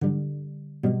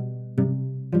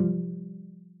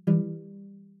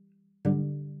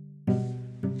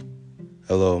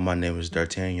Hello, my name is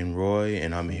D'Artagnan Roy,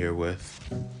 and I'm here with,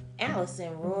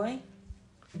 Allison Roy.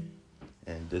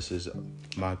 and this is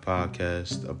my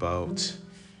podcast about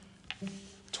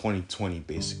 2020,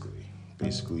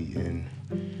 basically in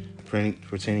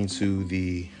pertaining to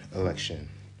the election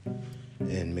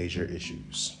and major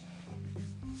issues.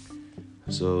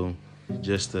 So,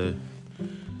 just a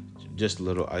just a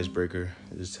little icebreaker.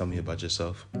 Just tell me about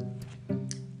yourself.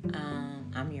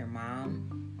 I'm your mom.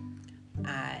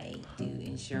 I do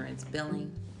insurance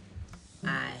billing.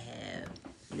 I have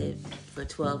lived for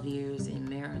 12 years in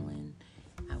Maryland.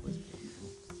 I was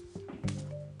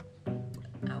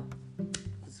I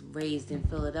was raised in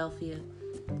Philadelphia.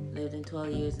 Lived in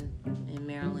 12 years in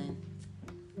Maryland,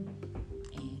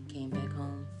 and came back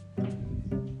home.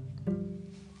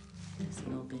 Just a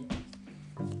little bit.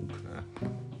 Okay.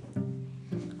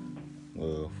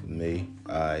 Well, for me,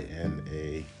 I am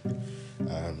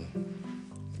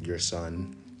your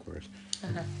son, of course.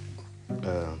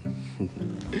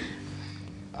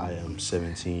 I am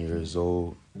 17 years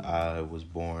old. I was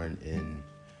born in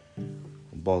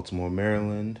Baltimore,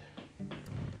 Maryland.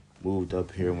 Moved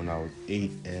up here when I was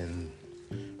 8, and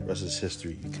the rest is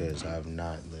history because I have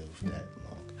not lived that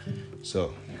long.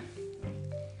 So,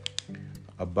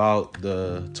 about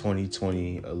the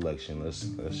 2020 election, let's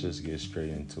just get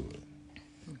straight into it.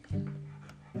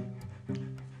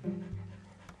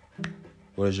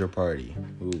 What is your party?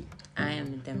 Who? I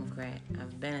am a Democrat.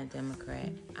 I've been a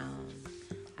Democrat.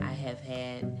 I have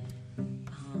had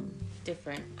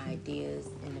different ideas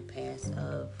in the past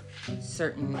of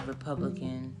certain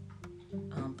Republican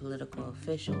political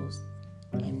officials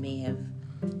and may have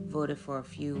voted for a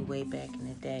few way back in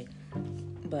the day.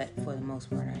 But for the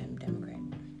most part, I am Democrat.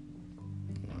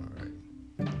 All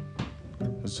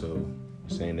right. So,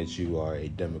 saying that you are a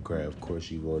Democrat, of course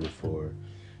you voted for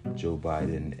Joe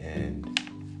Biden and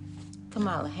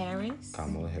Kamala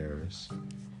Harris.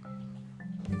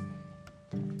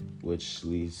 Which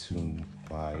leads to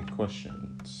my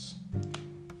questions.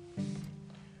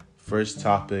 First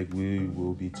topic, we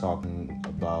will be talking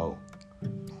about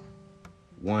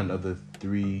one of the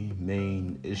three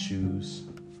main issues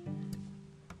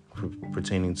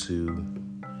pertaining to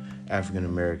African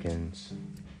Americans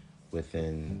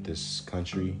within this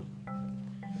country,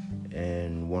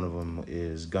 and one of them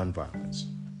is gun violence.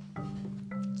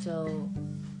 So,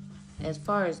 as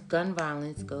far as gun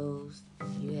violence goes,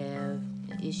 you have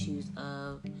issues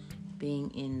of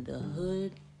being in the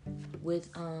hood with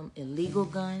illegal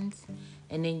guns,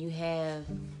 and then you have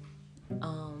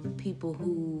people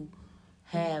who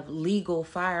have legal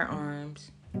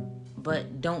firearms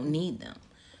but don't need them,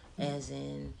 as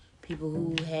in people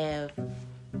who have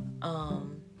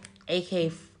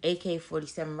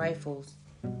AK-47 rifles.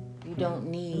 You don't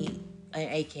need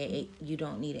an AK. You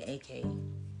don't need an AK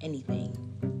anything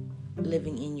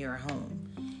living in your home.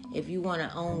 If you want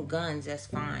to own guns, that's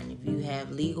fine. If you have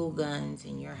legal guns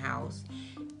in your house,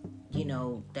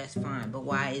 that's fine. But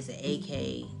why is an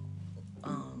AK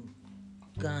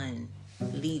gun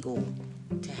legal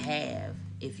to have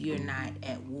if you're not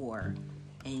at war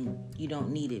and you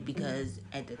don't need it? Because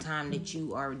at the time that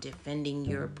you are defending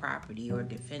your property or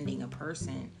defending a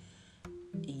person,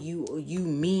 you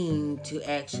mean to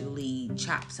actually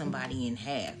chop somebody in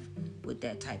half with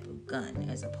that type of gun,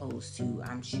 as opposed to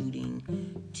I'm shooting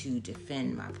to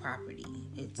defend my property.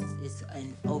 It's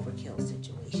an overkill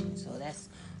situation. So that's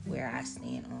where I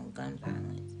stand on gun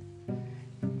violence.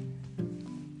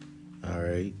 All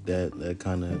right, that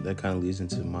kind of leads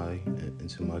into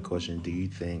my question. Do you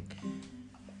think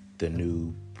the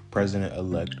new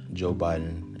president-elect Joe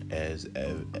Biden, as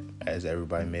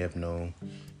everybody may have known,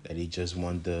 that he just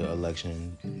won the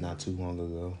election not too long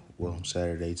ago, well,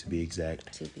 Saturday to be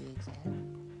exact.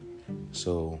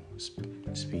 So,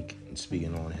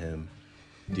 speaking on him,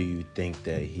 do you think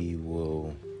that he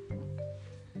will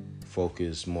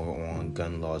focus more on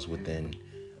gun laws within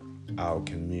our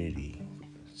community,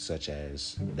 such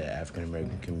as the African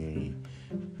American community?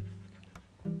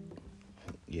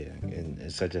 Yeah,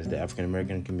 and such as the African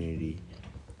American community,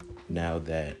 now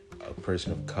that a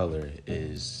person of color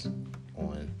is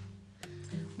on?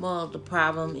 Well, the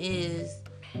problem is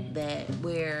that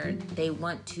where they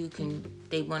want to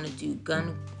do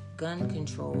gun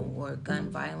control or gun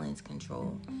violence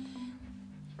control.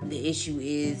 The issue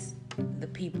is the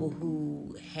people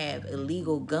who have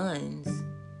illegal guns.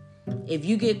 If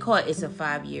you get caught, it's a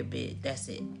 5-year bid. That's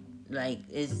it. Like,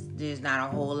 there's not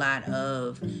a whole lot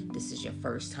of this is your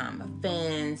first time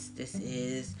offense. This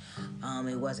is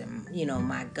it wasn't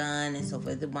my gun and so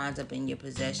forth. It winds up in your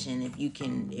possession. If you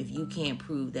can't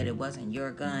prove that it wasn't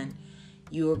your gun,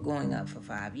 you're going up for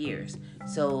 5 years.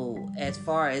 So as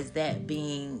far as that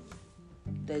being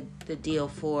the deal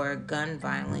for gun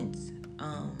violence.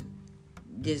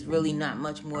 There's really not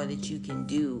much more that you can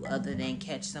do other than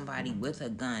catch somebody with a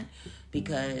gun,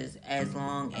 because as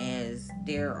long as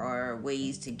there are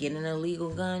ways to get an illegal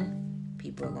gun,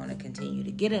 people are going to continue to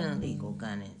get an illegal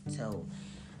gun. And so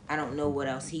I don't know what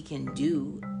else he can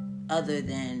do other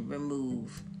than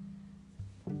remove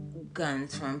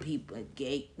guns from people,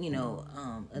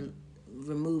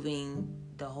 removing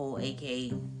the whole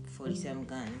AK-47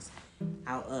 guns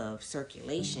out of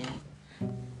circulation.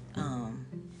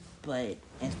 But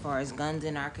as far as guns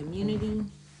in our community,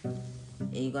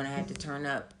 you're gonna have to turn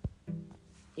up.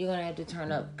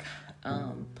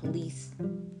 Police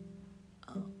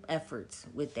efforts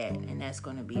with that, and that's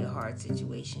gonna be a hard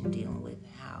situation dealing with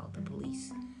how the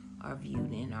police are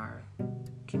viewed in our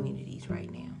communities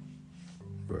right now.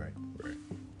 Right.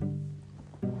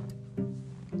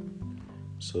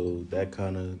 So that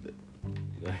kind of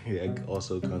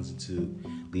also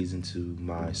leads into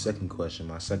my second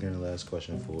and last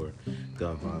question for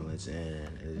gun violence,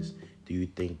 and is, do you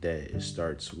think that it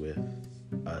starts with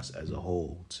us as a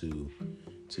whole to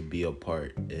be a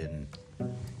part in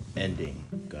ending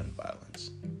gun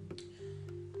violence?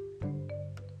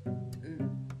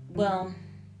 Well,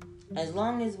 as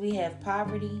long as we have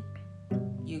poverty,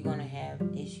 you're going to have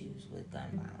issues with gun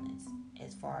violence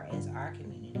as far as our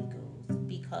community goes,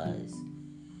 because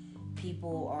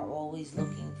people are always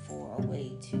looking for a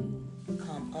way to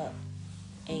come up.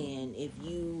 And if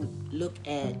you look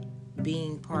at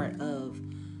being part of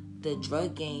the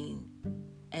drug game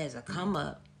as a come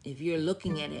up, if you're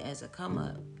looking at it as a come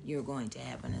up, you're going to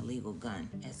have an illegal gun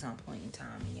at some point in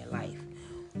time in your life,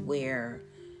 where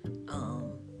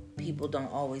people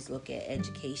don't always look at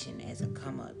education as a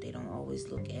come up. They don't always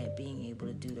look at being able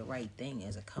to do the right thing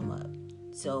as a come up.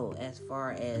 So as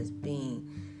far as being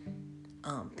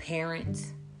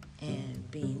parents and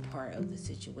being part of the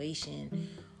situation,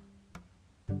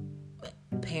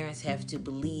 parents have to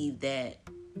believe that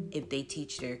if they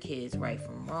teach their kids right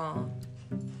from wrong,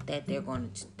 that they're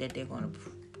going to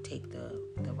take the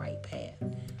right path.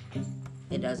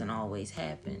 It doesn't always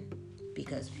happen,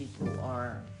 because people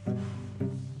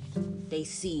they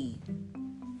see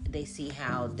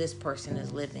how this person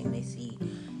is living,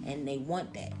 and they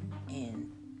want that,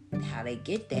 and how they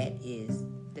get that is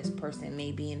this person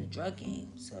may be in the drug game,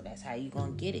 so that's how you're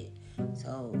gonna get it.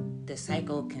 So the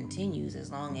cycle continues as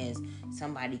long as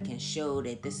somebody can show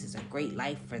that this is a great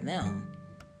life for them,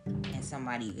 and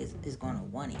somebody is gonna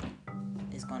want it.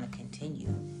 It's gonna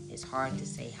continue. It's hard to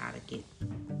say how to get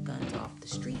guns off the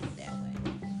street that way.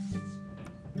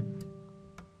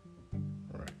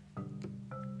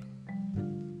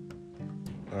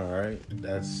 All right,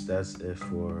 that's it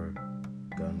for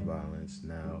gun violence.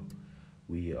 Now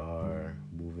we are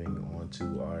moving on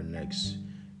to our next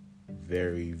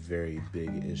very, very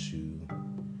big issue,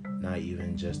 not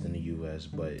even just in the U.S.,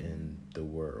 but in the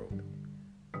world.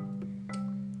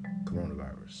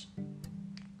 Coronavirus.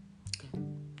 Okay.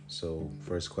 So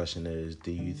first question is,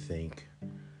 do you think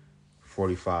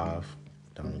 45,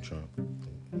 Donald Trump,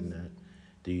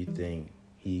 do you think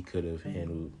he could have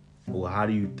handled, well, how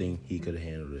do you think he could have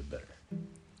handled it better?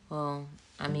 Well,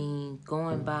 I mean,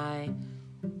 going by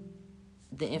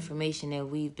the information that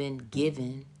we've been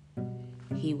given,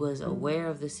 he was aware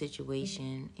of the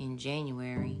situation in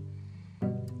January,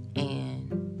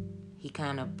 and he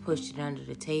kind of pushed it under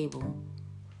the table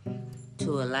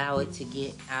to allow it to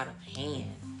get out of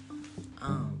hand.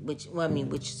 Which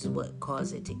is what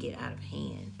caused it to get out of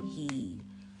hand. He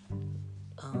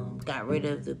got rid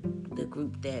of the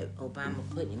group that Obama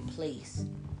put in place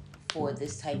for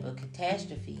this type of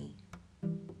catastrophe,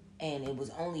 and it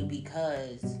was only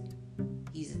because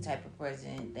he's the type of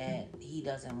president that he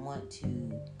doesn't want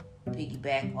to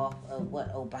piggyback off of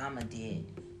what Obama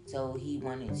did. So he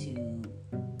wanted to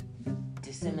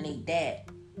disseminate that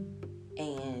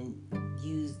and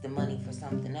use the money for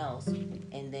something else,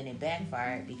 and then it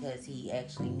backfired because he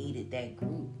actually needed that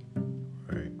group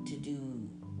to do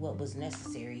what was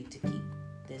necessary to keep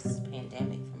this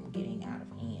pandemic from getting out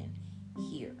of hand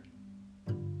here.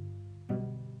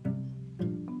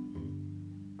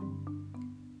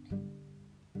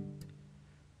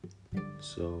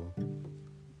 So,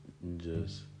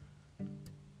 just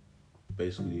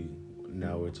basically,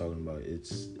 now we're talking about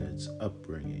its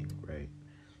upbringing, right?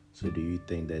 So, do you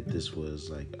think that this was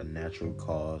like a natural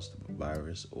caused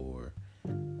virus or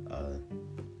a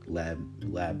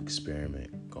lab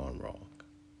experiment gone wrong?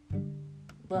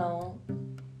 Well,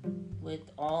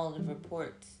 with all the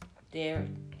reports, the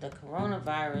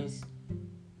coronavirus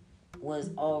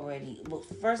was already, well,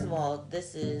 first of all,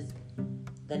 this is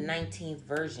the 19th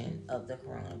version of the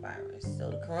coronavirus.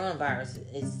 So the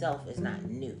coronavirus itself is not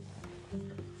new.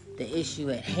 The issue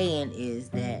at hand is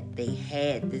that they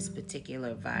had this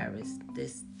particular virus,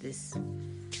 this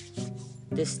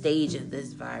stage of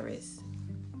this virus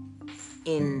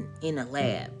in a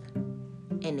lab,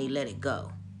 and they let it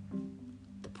go.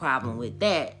 The problem with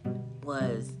that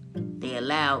was they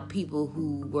allowed people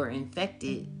who were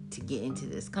infected to get into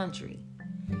this country.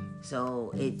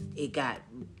 So it got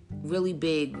really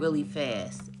big really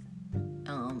fast.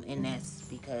 And that's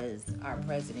because our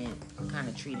president kind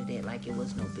of treated it like it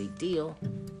was no big deal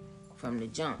from the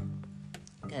jump.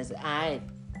 Because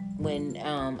when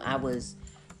I was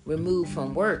removed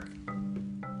from work,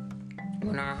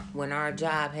 when our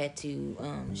job had to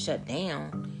shut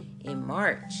down in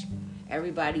March,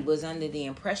 everybody was under the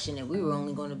impression that we were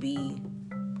only going to be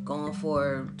gone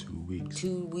for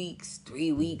 2 weeks,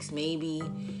 3 weeks maybe,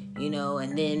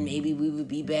 and then maybe we would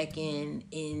be back in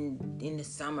the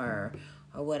summer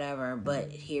or whatever. But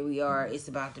here we are, it's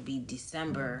about to be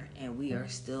December and we are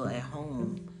still at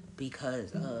home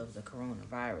because of the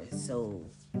coronavirus. So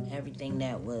everything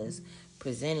that was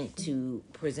presented to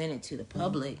the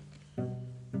public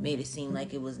made it seem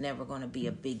like it was never going to be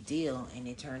a big deal, and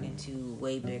it turned into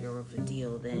way bigger of a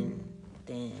deal than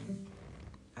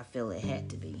I feel it had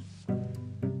to be.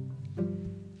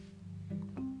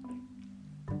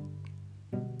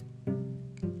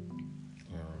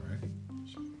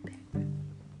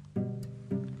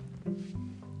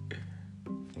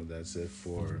 That's it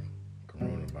for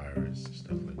coronavirus,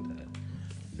 stuff like that.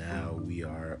 Now we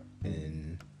are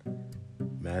in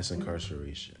mass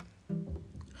incarceration.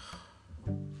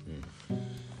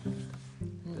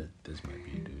 This might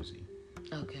be a doozy.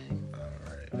 Okay. All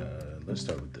right. Let's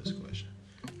start with this question.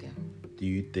 Okay. Do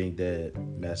you think that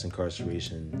mass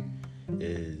incarceration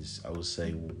is, I would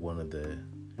say, one of the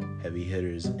heavy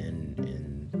hitters in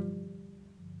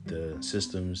the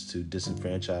systems to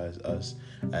disenfranchise us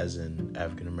as in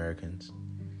African Americans?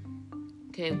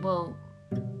 Okay, well,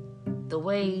 the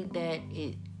way that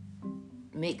it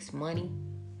makes money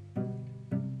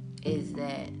is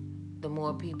that the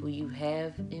more people you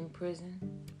have in prison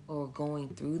or going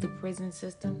through the prison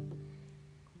system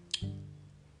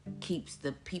keeps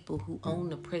the people who own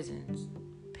the prisons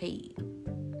paid.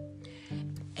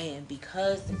 And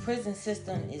because the prison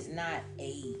system is not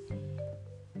a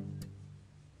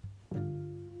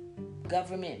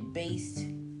government-based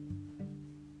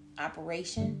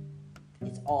operation,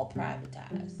 it's all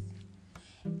privatized.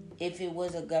 If it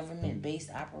was a government-based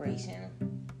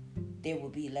operation, there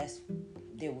would be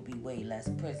way less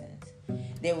prisons.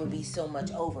 There would be so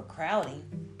much overcrowding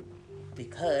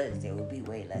because there would be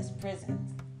way less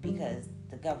prisons, because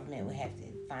the government would have to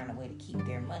find a way to keep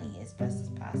their money as best as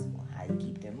possible. How do you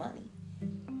keep their money?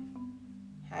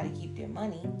 How to keep their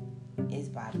money is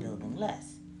by building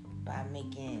less, by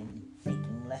making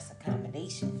less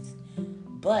accommodations.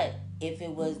 But if it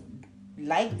was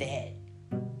like that,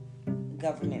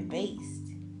 government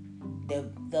based,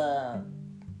 the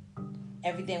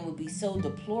everything would be so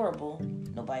deplorable,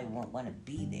 nobody would want to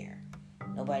be there.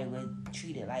 Nobody would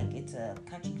treat it like it's a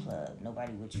country club.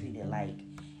 Nobody would treat it like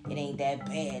it ain't that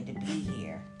bad to be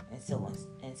here, and so on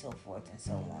and so forth and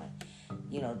so on.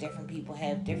 Different people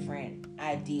have different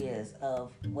ideas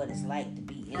of what it's like to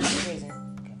be in the prison.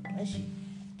 God bless you.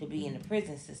 To be in the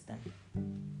prison system.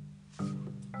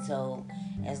 So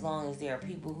as long as there are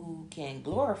people who can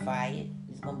glorify it,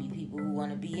 there's going to be people who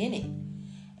want to be in it.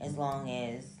 As long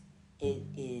as it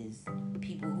is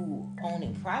people who own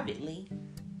it privately,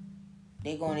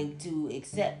 they're going to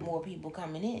accept more people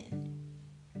coming in.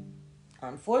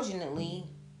 Unfortunately,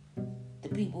 the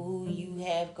people who you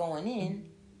have going in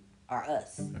are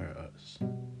us.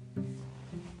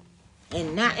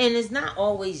 And it's not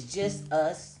always just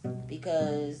us,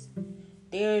 because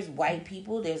there's white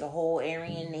people, there's a whole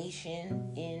Aryan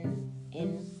nation in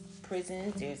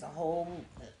prisons, there's a whole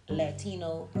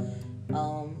Latino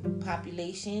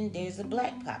population, there's a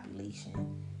black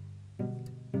population.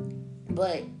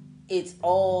 But it's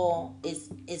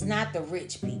not the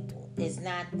rich people. It's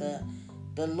not the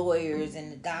lawyers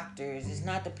and the doctors. It's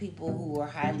not the people who are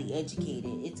highly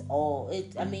educated.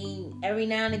 Every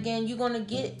now and again you're gonna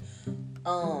get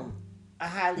a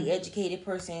highly educated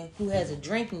person who has a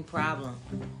drinking problem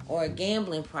or a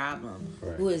gambling problem,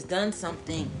 right, who has done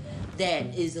something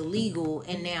that is illegal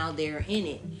and now they're in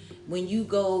it. When you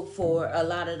go for a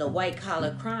lot of the white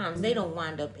collar crimes, they don't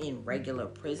wind up in regular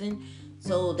prison.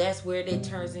 So that's where it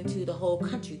turns into the whole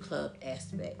country club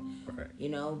aspect.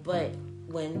 Right. But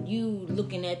when you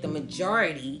looking at the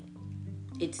majority,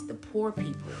 it's the poor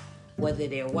people. Whether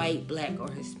they're white, black, or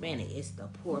Hispanic, it's the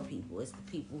poor people. It's the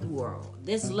people who are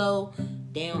this low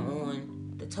down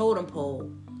on the totem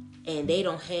pole, and they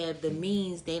don't have the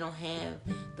means, they don't have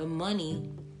the money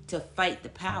to fight the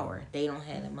power. They don't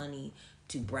have the money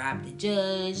to bribe the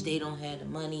judge. They don't have the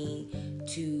money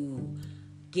to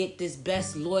get this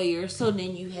best lawyer. So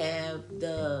then you have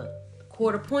the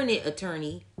court-appointed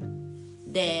attorney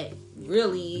that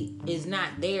really is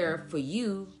not there for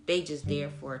you. They just there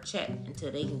for a check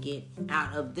until they can get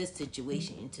out of this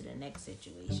situation into the next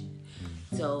situation.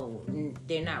 So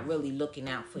they're not really looking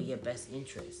out for your best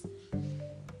interest.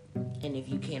 And if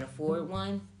you can't afford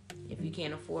one,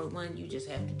 you just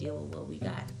have to deal with what we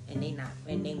got, and they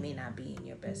may not be in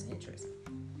your best interest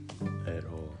at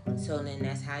all. So then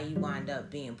that's how you wind up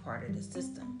being part of the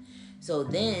system. So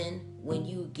then when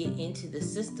you get into the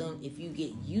system, if you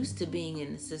get used to being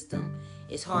in the system,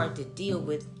 it's hard to deal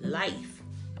with life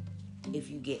if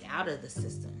you get out of the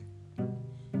system.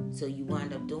 So you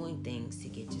wind up doing things to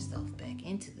get yourself back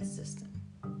into the system.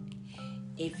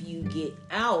 If you get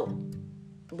out,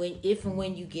 if and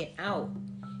when you get out,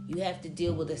 you have to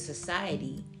deal with a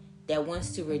society that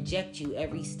wants to reject you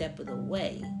every step of the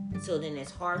way. So then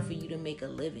it's hard for you to make a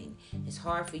living. It's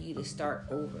hard for you to start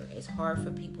over. It's hard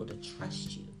for people to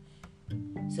trust you.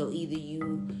 So either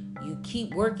you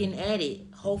keep working at it.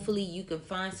 Hopefully you can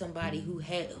find somebody who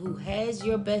has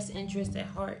your best interest at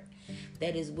heart,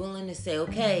 that is willing to say,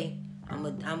 okay,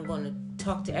 I'm going to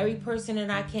talk to every person that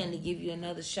I can to give you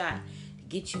another shot, to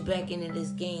get you back into this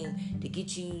game, to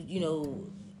get you,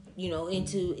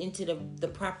 into the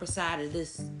proper side of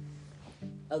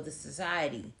the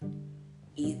society.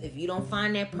 If you don't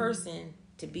find that person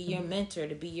to be your mentor,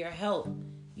 to be your help,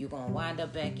 you're going to wind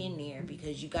up back in there,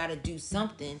 because you got to do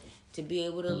something to be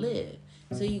able to live.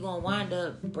 So you're going to wind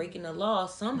up breaking the law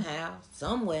somehow,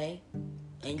 some way,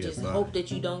 and just hope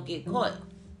that you don't get caught.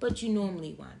 But you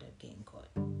normally wind up getting caught.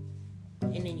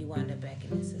 And then you wind up back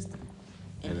in the system.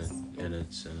 And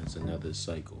it's another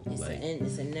cycle.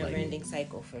 It's a never-ending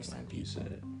cycle for some people. You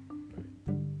said.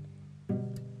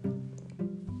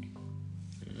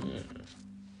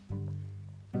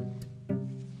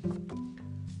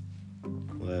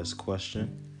 Last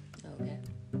question. Okay.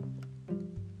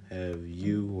 Have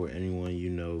you or anyone you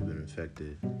know been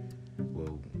affected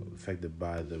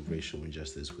by the racial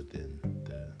injustice within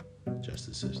the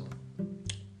justice system?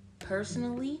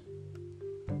 Personally,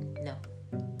 no.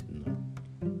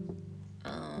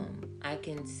 I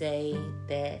can say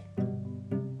that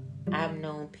I've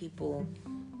known people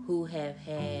who have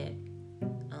had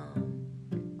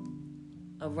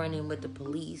a run-in with the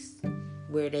police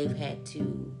where they've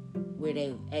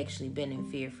actually been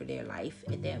in fear for their life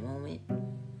at that moment.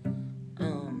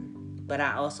 But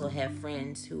I also have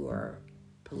friends who are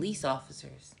police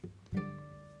officers,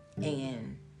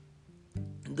 and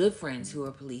good friends who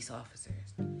are police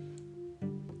officers,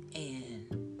 and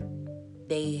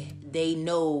they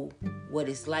know what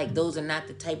it's like. Those are not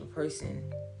the type of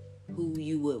person who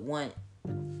you would want.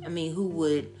 Who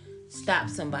would stop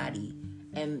somebody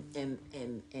and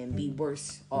be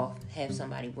worse off, have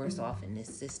somebody worse off in this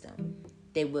system.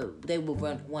 They would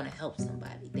want to help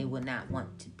somebody. They would not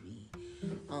want to be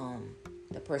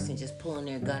the person just pulling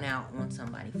their gun out on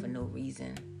somebody for no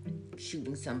reason,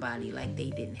 shooting somebody like they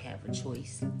didn't have a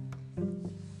choice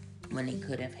when they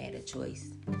could have had a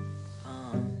choice.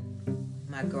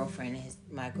 My girlfriend,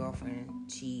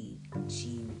 she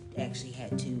actually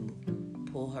had to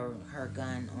pull her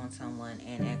gun on someone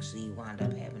and actually wound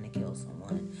up having to kill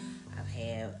someone. I've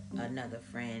had another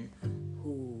friend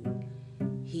who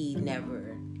he's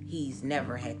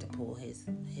never had to pull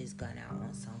his gun out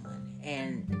on someone.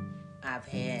 And I've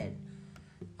had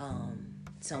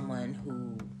someone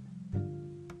who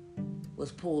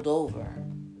was pulled over,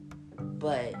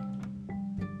 but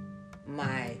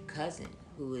my cousin,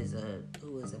 who is a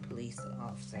police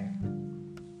officer,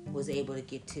 was able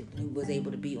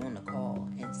to be on the call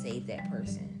and save that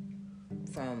person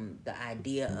from the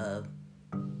idea of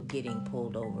getting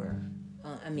pulled over.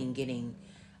 Getting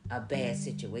a bad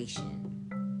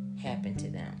situation happen to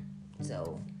them.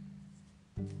 So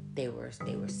they were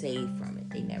saved from it.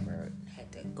 They never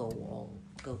had to go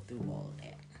through all of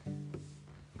that.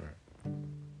 Right.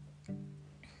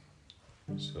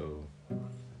 So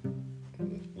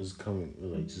just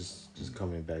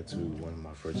coming back to one of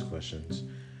my first questions,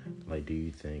 do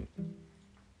you think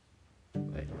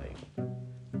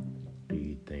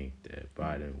that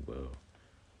Biden will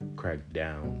crack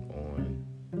down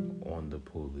on the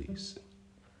police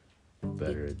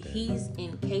better than... He's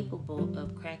incapable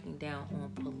of cracking down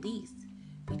on police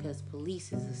because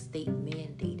police is a state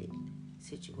mandated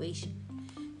situation.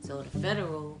 So the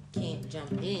federal can't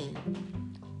jump in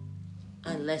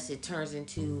unless it turns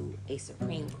into a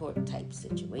Supreme Court type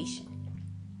situation.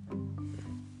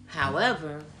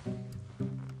 However,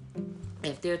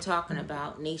 if they're talking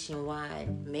about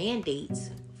nationwide mandates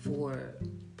for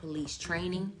police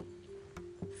training,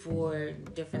 for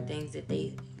different things that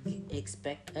they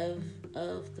expect of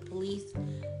the police,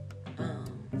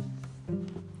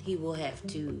 he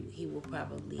will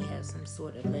probably have some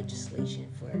sort of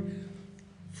legislation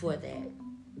for that.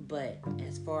 But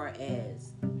as far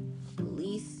as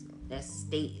police, that's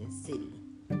state and city,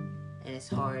 and it's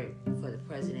hard for the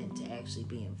president to actually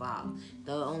be involved.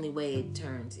 The only way it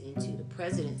turns into the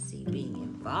presidency being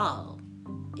involved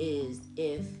is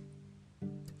if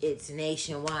it's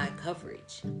nationwide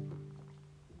coverage.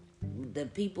 The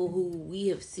people who we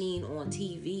have seen on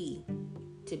TV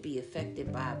to be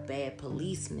affected by bad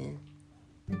policemen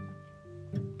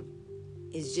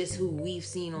is just who we've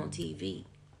seen on TV.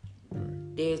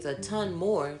 There's a ton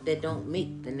more that don't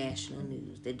make the national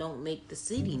news, that don't make the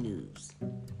city news.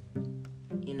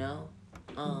 You know,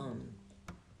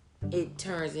 it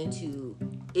turns into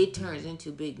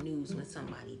big news when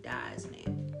somebody dies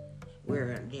now, where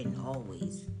it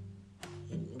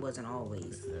wasn't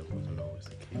always. That wasn't always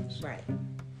the case. Right.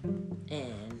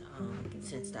 And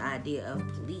since the idea of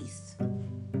police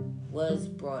was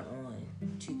brought on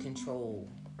to control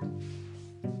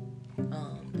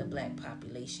the black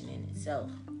population in itself,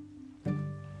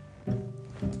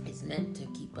 it's meant to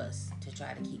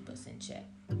try to keep us in check.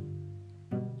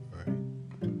 Right.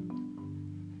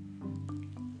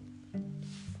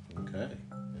 Okay.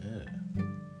 Yeah.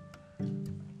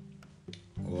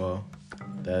 Well,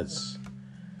 that's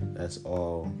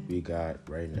all we got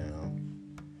right now.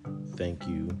 Thank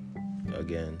you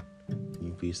again. Can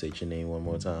you please state your name one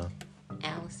more time?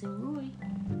 Allison Roy.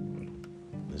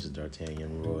 This is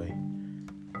D'Artagnan Roy,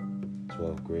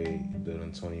 12th grade,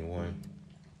 building 21.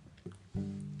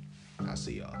 I'll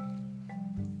see y'all.